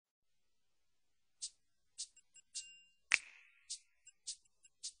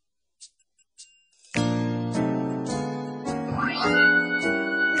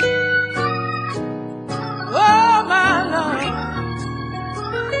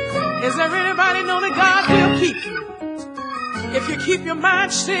Is there anybody know that God will keep you? If you keep your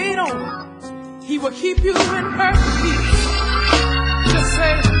mind stayed on Him, He will keep you in perfect peace. Just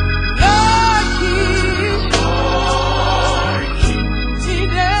say, Lord, keep me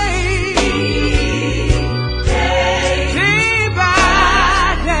day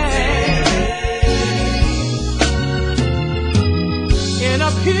by day in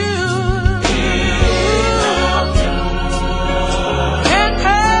a pure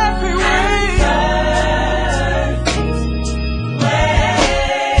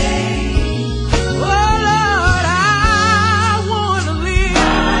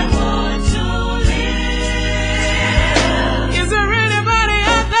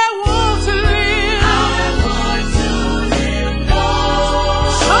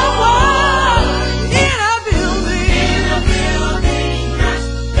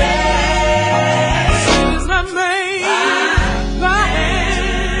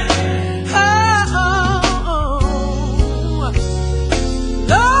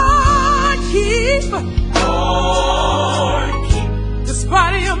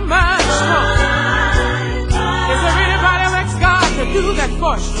do that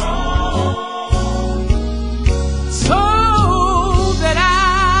for you, so that I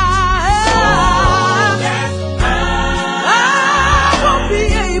won't be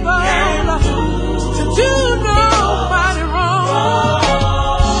able to do nobody wrong.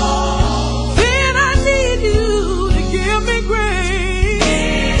 Then I need you to give me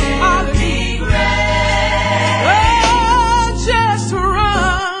grace, hallelujah, oh, just to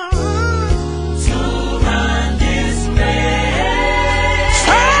run this race.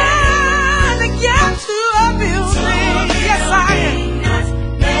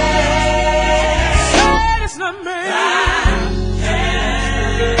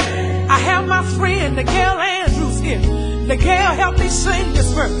 The girl Andrews here. The girl help me sing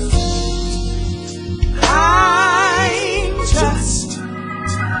this verse. I'm just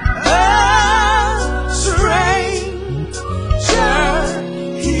a stranger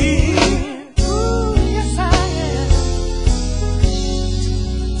here. Ooh, yes I am.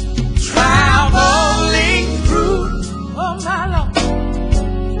 Traveling through, oh my Lord,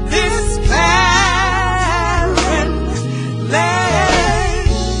 this barren land.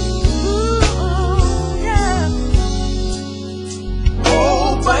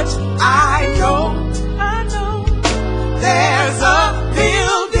 But I know there's a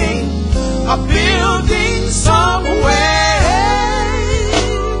building somewhere.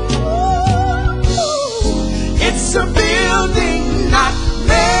 It's a building not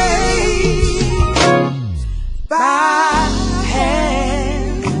made by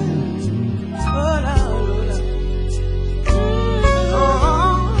hand.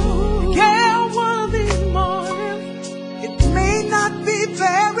 Yeah, one of these mornings, it may not be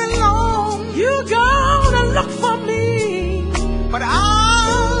very long. You gonna look for me, but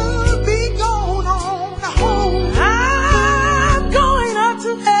I'll be going on home. I'm going up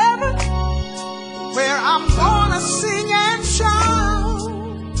to heaven, where I'm gonna sing and shout.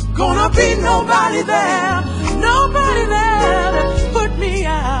 Gonna be nobody there